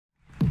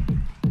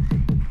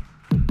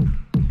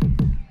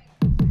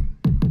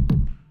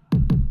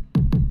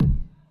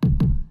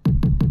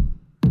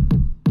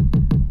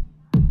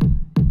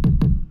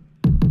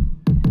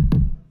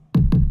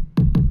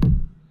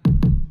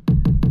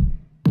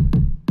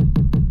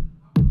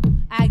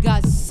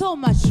got so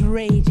much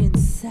rage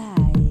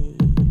inside.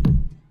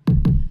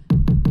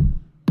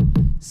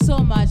 So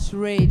much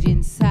rage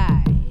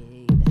inside.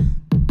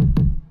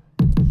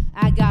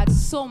 I got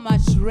so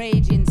much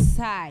rage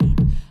inside.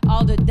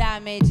 All the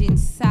damage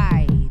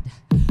inside.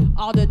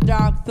 All the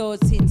dark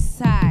thoughts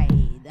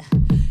inside.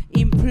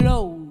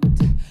 Implode.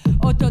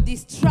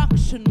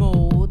 Autodestruction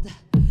mode.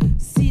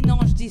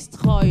 Sinon je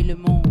destroy le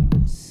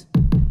monde.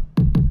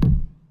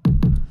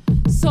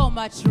 So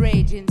much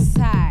rage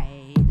inside.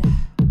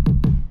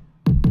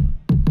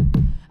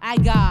 I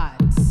got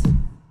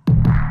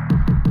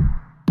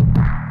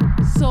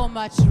so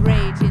much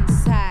rage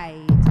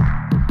inside.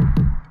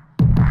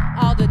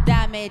 All the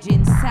damage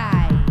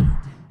inside.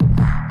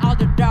 All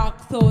the dark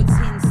thoughts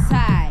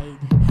inside.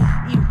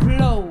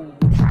 Implode.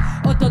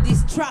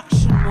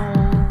 Autodestruction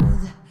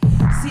mode.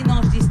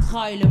 Sinon je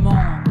destroy le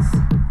monde.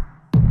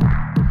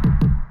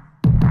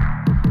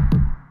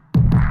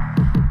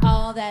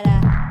 All that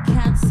I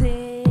can't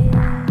say.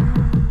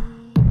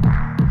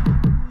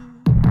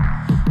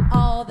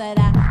 All that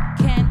I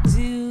can't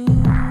do.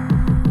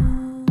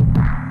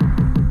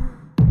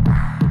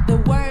 The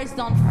words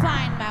don't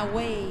find my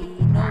way.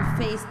 No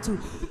face to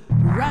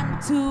run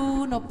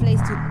to, no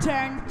place to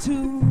turn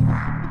to.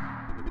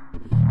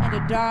 And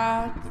the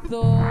dark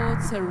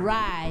thoughts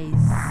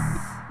arise.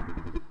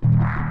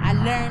 I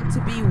learn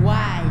to be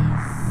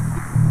wise.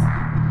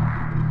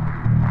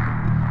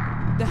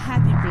 The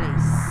happy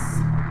place.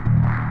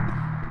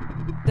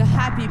 The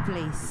happy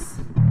place.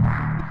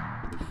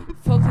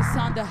 Focus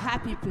on the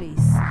happy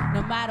place,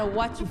 no matter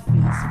what you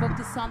face.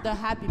 Focus on the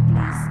happy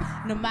place,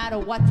 no matter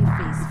what you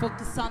face.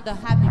 Focus on the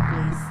happy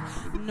place,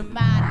 no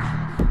matter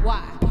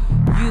what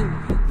you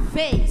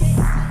face.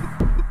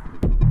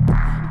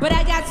 But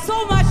I got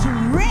so much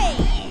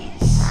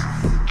rage,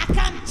 I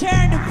can't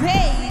turn the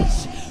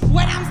page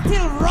when I'm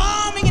still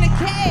roaming in a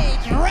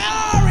cage,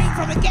 roaring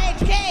from a cage.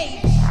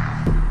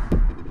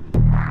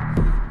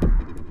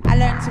 I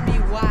learned to be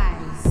wise.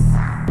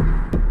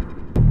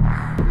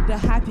 The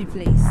happy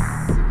place.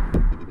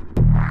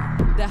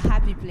 The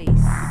happy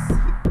place.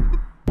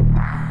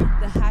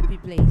 The happy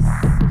place.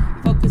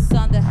 Focus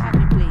on the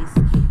happy place,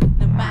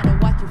 no matter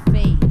what you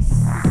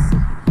face.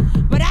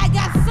 But I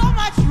got so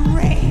much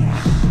rage,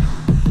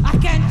 I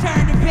can't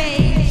turn the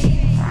page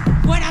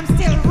when I'm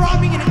still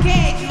roaming in a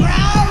cage,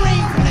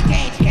 roaring from the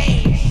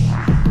cage.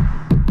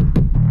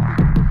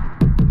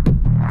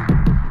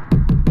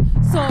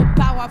 So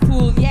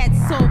powerful yet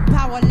so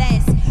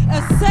powerless.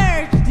 A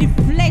surge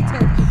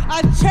deflated,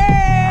 a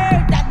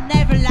church that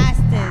never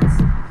lasted.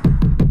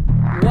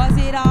 Was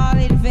it all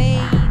in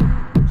vain?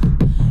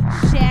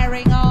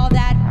 Sharing all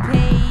that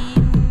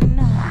pain.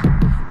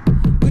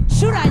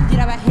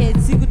 Gucurangira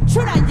abahetsi,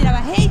 gucurangira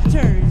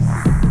abahaters.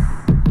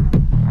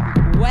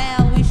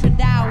 Well, we should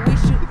now, we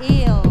should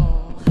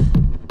heal.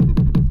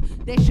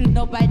 They should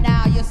know by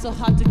now you're so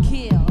hard to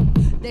kill.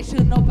 They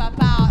should know by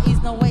power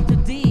is no way to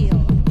deal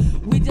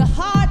with the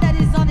heart that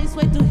is on its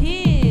way to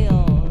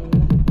heal.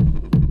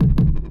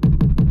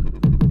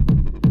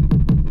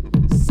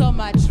 So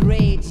much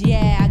rage,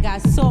 yeah, I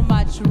got so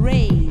much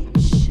rage.